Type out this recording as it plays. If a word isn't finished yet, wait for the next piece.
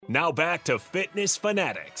Now back to Fitness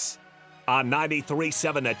Fanatics on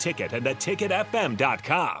 93.7 The Ticket and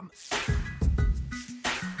theticketfm.com.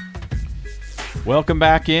 Welcome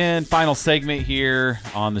back in. Final segment here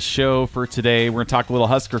on the show for today. We're going to talk a little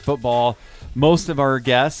Husker football. Most of our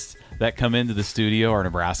guests that come into the studio are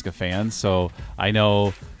Nebraska fans, so I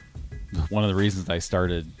know one of the reasons I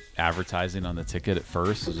started advertising on the ticket at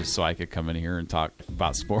first was just so I could come in here and talk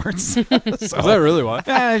about sports. So, is that really why?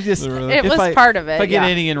 It was part of it. If I get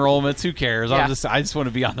any enrollments, who cares? Yeah. I just want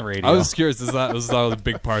to be on the radio. I was curious. That was a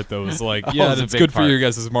big part, though. It was like, yeah, it's good for you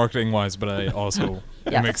guys marketing-wise, but I also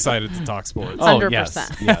am excited to talk sports.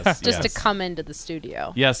 100%. Yes, just to come into the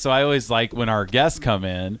studio. Yes, so I always like when our guests come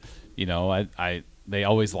in, you know, they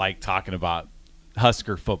always like talking about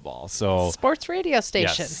Husker football. So sports radio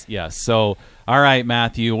station. Yes. So, all right,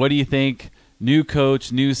 Matthew, what do you think? New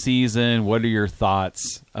coach, new season. What are your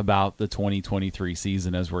thoughts about the 2023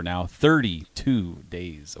 season as we're now 32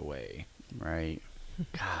 days away? Right.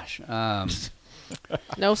 Gosh.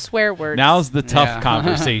 No swear words. Now's the tough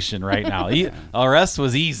conversation right now. The rest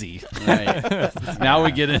was easy. Right. Now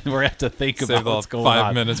we get in. We have to think about what's going on.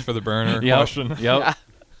 5 minutes for the burner question. Yep.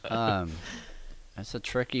 That's a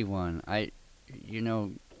tricky one.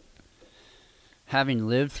 Having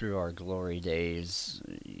lived through our glory days,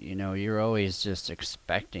 you're always just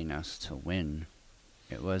expecting us to win.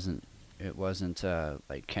 It wasn't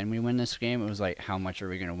like, can we win this game? It was like, how much are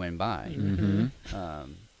we going to win by?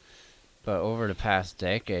 Mm-hmm. But over the past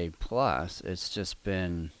decade plus, it's just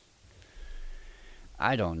been,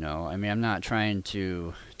 I don't know. I mean, I'm not trying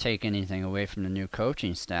to take anything away from the new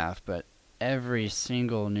coaching staff, but every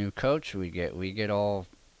single new coach we get all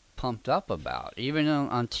pumped up about, even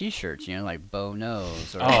on T-shirts, like Bo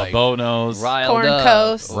Knows, or Bo Knows, Riled Corn Up,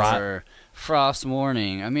 Coast, or Frost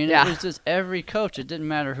Morning. I mean, it was just every coach. It didn't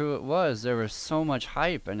matter who it was. There was so much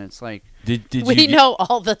hype, and it's like, we know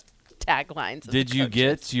all the taglines. Did you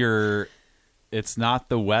get your? It's not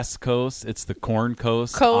the West Coast; it's the Corn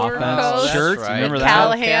Coast Corn offense Coast. shirt. Right. Remember that?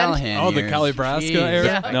 Callahan. The Calibraska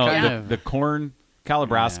era? No, the Corn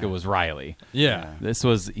Calibraska was Riley. Yeah. This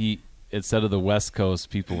was instead of the West Coast,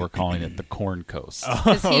 people were calling it the Corn Coast.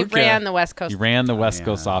 Because he ran the West Coast. He ran the West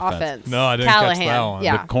Coast offense. No, I didn't Callahan. catch that one.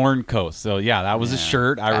 Yeah. The Corn Coast. So that was a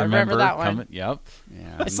shirt. I remember that one. coming. Yep.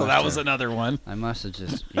 yeah. So that was another one. I must have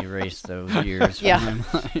just erased those years from Yeah. my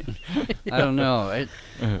mind. I don't know.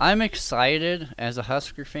 I'm excited as a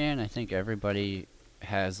Husker fan. I think everybody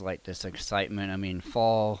has like this excitement. I mean,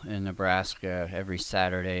 fall in Nebraska every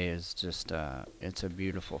Saturday is just it's a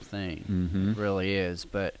beautiful thing. Mm-hmm. It really is.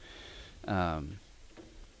 But I'm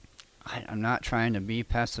not trying to be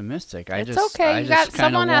pessimistic. It's okay.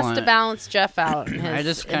 Someone has to balance Jeff out. And his I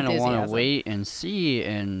just kind of want to enthusiasm. wait and see,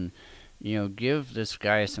 and give this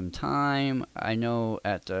guy some time. I know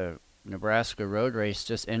at the Nebraska road race,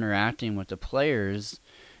 just interacting with the players,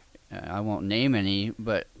 I won't name any,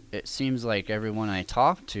 but it seems like everyone I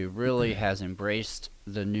talk to really has embraced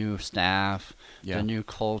the new staff, the new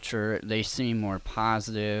culture. They seem more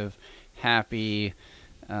positive, happy,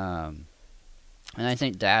 and I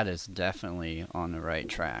think Dad is definitely on the right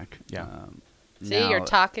track. Yeah. See, you're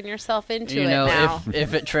talking yourself into it now.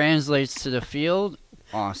 If it translates to the field,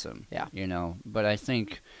 awesome. Yeah. But I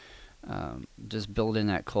think just building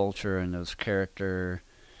that culture and those character,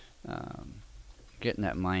 getting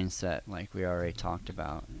that mindset like we already talked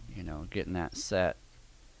about, getting that set.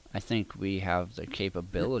 I think we have the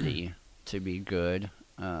capability to be good.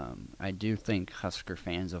 I do think Husker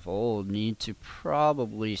fans of old need to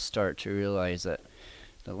probably start to realize that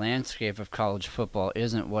the landscape of college football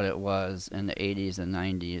isn't what it was in the 80s and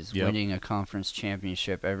 90s. Yep. Winning a conference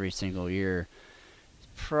championship every single year is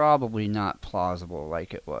probably not plausible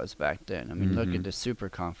like it was back then. I mean, look at the super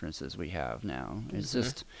conferences we have now. It's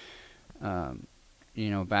just,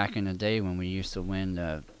 back in the day when we used to win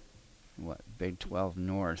the Big 12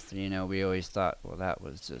 North, we always thought, well, that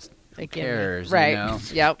was just, who cares, right?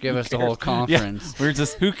 Yep. Give us the whole conference. We're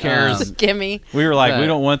just, who cares? Gimme. We were like, we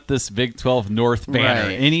don't want this Big 12 North banner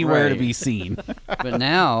anywhere to be seen. But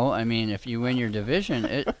now, I mean, if you win your division,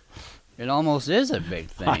 it almost is a big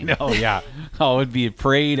thing. I know, yeah. Oh, it'd be a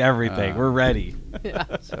parade, everything. We're ready.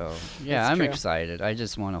 So, I'm excited. I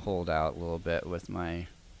just want to hold out a little bit with my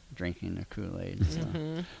drinking the Kool-Aid. So.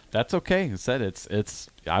 That's okay. I said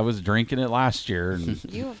I was drinking it last year. And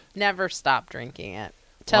You've never stopped drinking it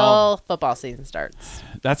till football season starts.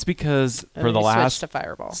 That's because And for the you last switched to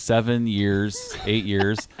Fireball. 7 years, 8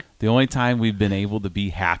 years, the only time we've been able to be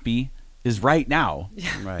happy is right now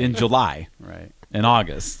in July. Right. In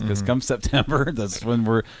August, because come September, that's when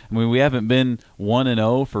we haven't been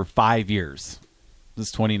 1-0 for 5 years. This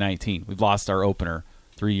is 2019. We've lost our opener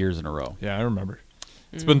 3 years in a row. Yeah, I remember.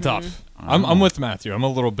 It's been tough. I'm with Matthew. I'm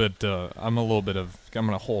gonna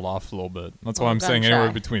hold off a little bit. That's why I'm saying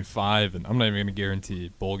anywhere between 5 and I'm not even gonna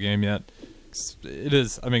guarantee bowl game yet. It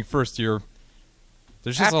is. I mean, first year.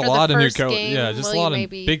 There's just After a lot of new game, Yeah, just a lot of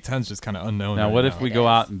Big Ten's just kind of unknown. Now, right what if we go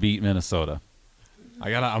out and beat Minnesota?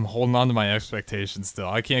 I'm holding on to my expectations still.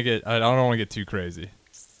 I don't want to get too crazy.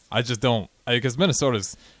 I just don't, because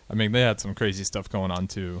Minnesota's. I mean, they had some crazy stuff going on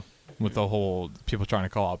too, with the whole people trying to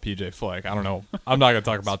call out PJ Fleck. I don't know. I'm not going to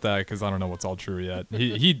talk about that because I don't know what's all true yet.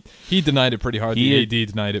 He denied it pretty hard. The AD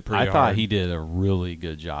denied it pretty hard. I thought he did a really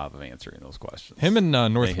good job of answering those questions. Him and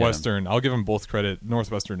Northwestern, I'll give them both credit.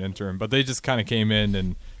 Northwestern intern, but they just kind of came in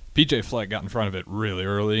and PJ Fleck got in front of it really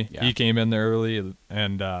early. Yeah. He came in there early,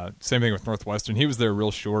 and same thing with Northwestern. He was there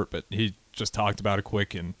real short, but he just talked about it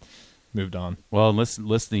quick and moved on. Well,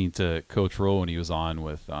 listening to Coach Rowe when he was on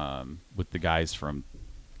with the guys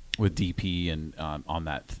with DP and on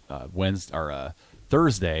that Wednesday or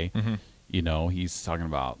Thursday, he's talking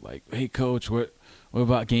about like, hey Coach, what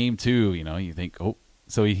about game 2? You think,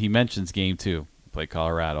 so he mentions game 2. We play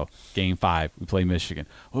Colorado. Game 5, we play Michigan.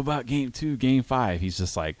 What about game 2, game 5? He's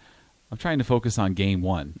just like, I'm trying to focus on game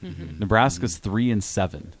 1. Mm-hmm. Nebraska's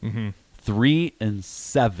 3-7. Mm-hmm.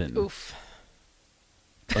 3-7. Oof.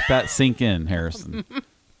 Let that sink in, Harrison.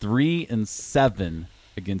 3-7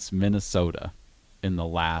 against Minnesota in the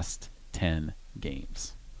last 10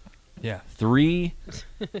 games. Yeah,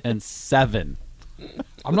 3-7.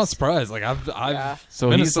 I'm not surprised. Like So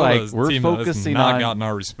Minnesota's he's like, we're focusing not on gotten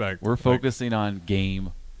our respect. We're focusing on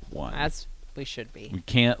game 1. As we should be. We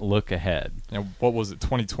can't look ahead. And what was it,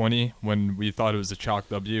 2020, when we thought it was a chalk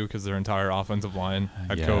W because their entire offensive line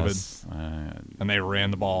had COVID, and they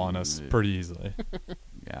ran the ball on us pretty easily.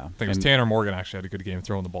 Yeah, I think it was Tanner Morgan actually had a good game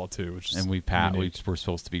throwing the ball too. And we were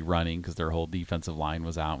supposed to be running because their whole defensive line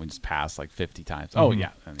was out. We just passed like 50 times. Mm-hmm. Oh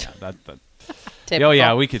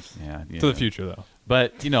yeah, we could. Yeah, to the future though.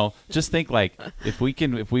 But just think like if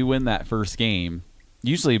we win that first game.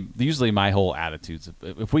 Usually my whole attitude's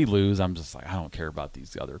if we lose, I'm just like I don't care about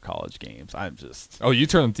these other college games. I'm just you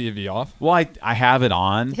turn the TV off? Well, I have it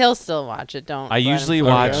on. He'll still watch it. Don't. I usually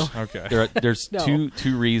watch. Okay. There's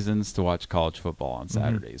two reasons to watch college football on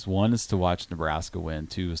Saturdays. Mm-hmm. One is to watch Nebraska win.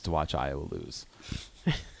 2 is to watch Iowa lose.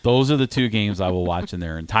 Those are the 2 games I will watch in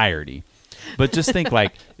their entirety. But just think,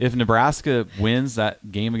 like, if Nebraska wins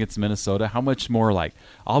that game against Minnesota, how much more like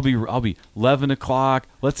I'll be 11 o'clock.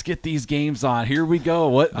 Let's get these games on. Here we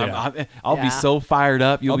go. I'll be so fired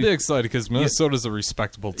up. I'll be excited because Minnesota's a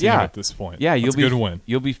respectable team at this point. Yeah, you'll be a good win.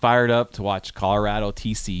 You'll be fired up to watch Colorado,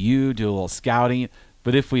 TCU, do a little scouting.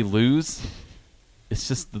 But if we lose, it's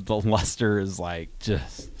just the luster is like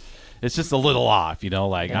it's just a little off.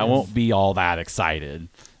 Like I won't be all that excited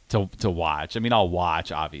to watch. I mean, I'll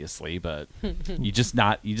watch obviously, but I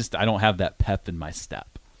don't have that pep in my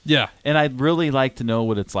step. Yeah. And I'd really like to know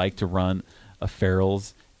what it's like to run a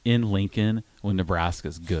Farrell's in Lincoln when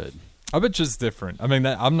Nebraska's good. I bet it's different. I mean,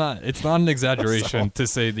 it's not an exaggeration to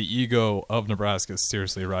say the ego of Nebraska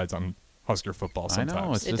seriously rides on Husker football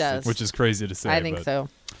sometimes. It does. Which is crazy to say. I think so.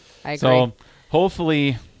 I agree. So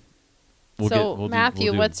hopefully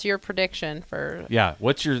Matthew, what's your prediction for? Yeah,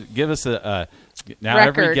 give us a now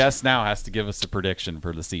record. Every guest now has to give us a prediction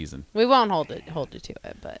for the season. We won't hold it to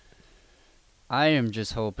it, but I am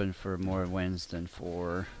just hoping for more wins than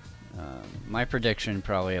 4. My prediction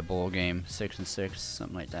probably a bowl game, 6-6,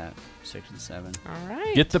 something like that, 6-7. All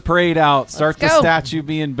right. Get the parade out. Start the go. statue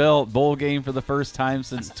being built. Bowl game for the first time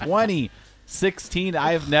since 2016.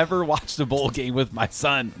 I have never watched a bowl game with my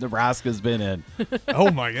son. Nebraska's been in. Oh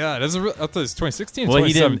my God! I thought it was 2016. Well,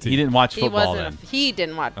 2017. He didn't watch football then. He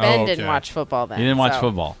didn't watch. Ben didn't watch football then. He didn't watch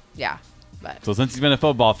football. Yeah. But. So since he's been a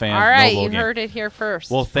football fan, all right, no bowl you game. heard it here first.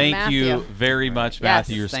 Well, thank you very much,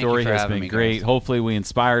 Matthew. Your story has been great. Guys. Hopefully, we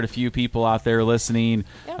inspired a few people out there listening.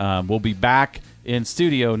 Yep. We'll be back in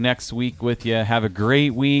studio next week with you. Have a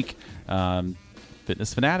great week.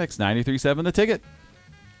 Fitness Fanatics, 93.7 The Ticket.